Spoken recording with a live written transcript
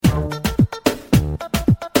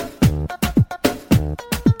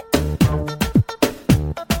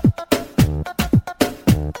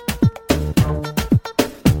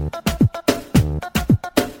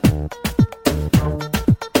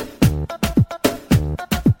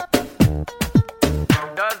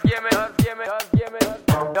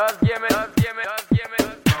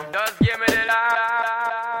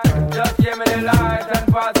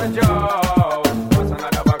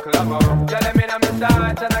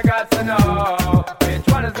to know which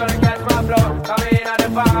one is gonna catch my flow. Come in on the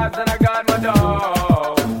vibes and I got my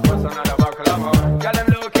dough. What's another buckle of more? Girl, I'm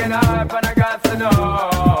looking up and I got to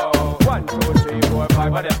know. 1, 2, 3, 4,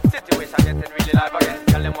 5 of them. Situation getting really live again.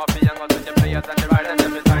 Girl, them want to be young out with the players and the riders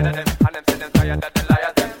them beside of them. And them say them tired of the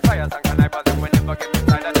liars them. Fires and connivers them will never get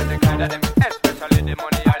inside of them. They kind of them, especially the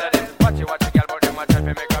money out of them. Watch you, girl, but them a try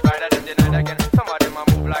to make a bride of them denied again. Some of them a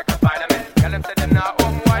move like a Spider-Man. Girl, them say them not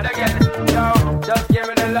home wide again. Yo, just give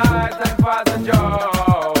me the lights and pass the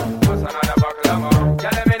joe. What's another buckle of more?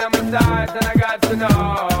 Girl, them in on my sides and I got to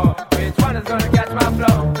know which one is gonna catch my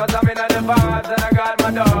flow. Cause I'm in on the vibes and I got my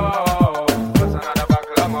dough. What's another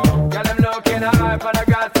buckle of more? Girl, I'm looking high but I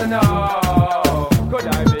got to know. Could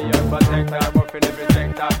I be your protector? But in every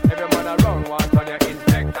sector, every man around wants on your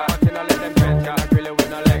inspector. But you know let them venture, really with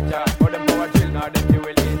no lecture. For them power chill now, them fuel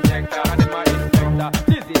injector. And them a inspector,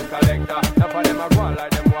 disease collector. Now for them a go on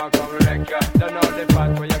like them walk on wreck ya. Don't know the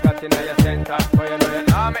part where you got in your center. But you know you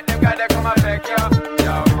now make them guys they come and affect ya.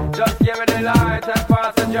 Yo, just give me the light and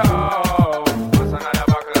pass the joe. What's another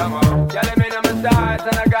buckle of more? Yeah, them in on my sides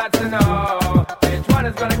and I got to know which one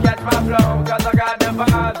is gonna catch my flow. Cause I got the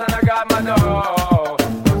vibes and I got my dough.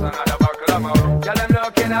 What's another buckle of more? Yeah, them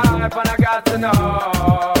looking hype and I got to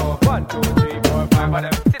know. 1, 2, 3, 4, 5 of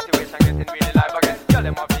them. Situation getting really live again. Girl,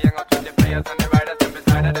 them want to be young out with the players and the riders them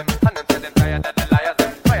beside of them. And them say them tired of the liars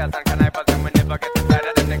them. Fires and connivers them will never get inside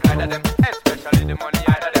of them. They kind of them, especially the money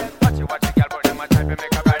out of them. Watch you, girl, but them a try to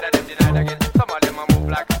make a bride of them denied again. Some of them a move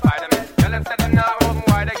like a Spider-Man. Girl, them say them not home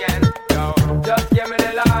wide again. Yo, just give me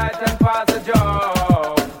the light and pass the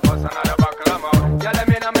joe. What's another buckle of more? Girl,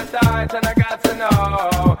 them in on my sides and I got to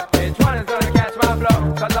know which one is gonna catch my flow.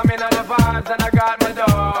 Cause I'm in on the vibes and I got my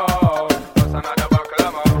dough. What's another buckle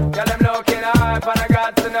of more? Girl, them looking hype and I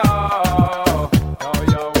got to know.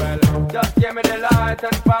 Yo, well, just give me the light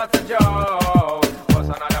and pass the joe. What's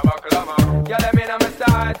another buckle of more? Girl, them in on my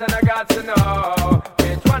sides and I got to know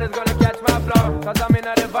which one is gonna catch my flow. Cause I'm in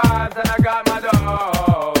on the vibes and I got my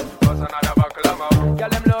dough. What's another buckle of more? Girl,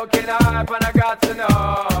 them looking hype and I got to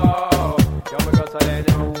know. Yo, me go so then,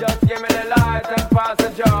 just give me the light and pass the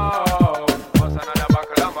joe. What's another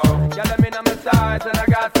buckle of more? Girl, them in on my sides and I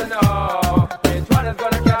got to know which one is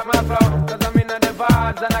gonna catch my flow. Cause I'm in on the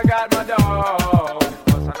vibes and I got my dough.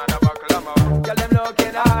 What's another buckle of more? Girl, them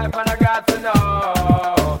looking hype and I got to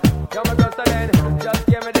know. Yo, me go so then, just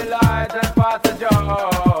give me the light and pass the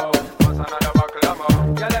joe. What's another buckle of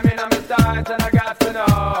more? Girl, them in on my sides and I got to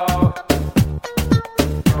know.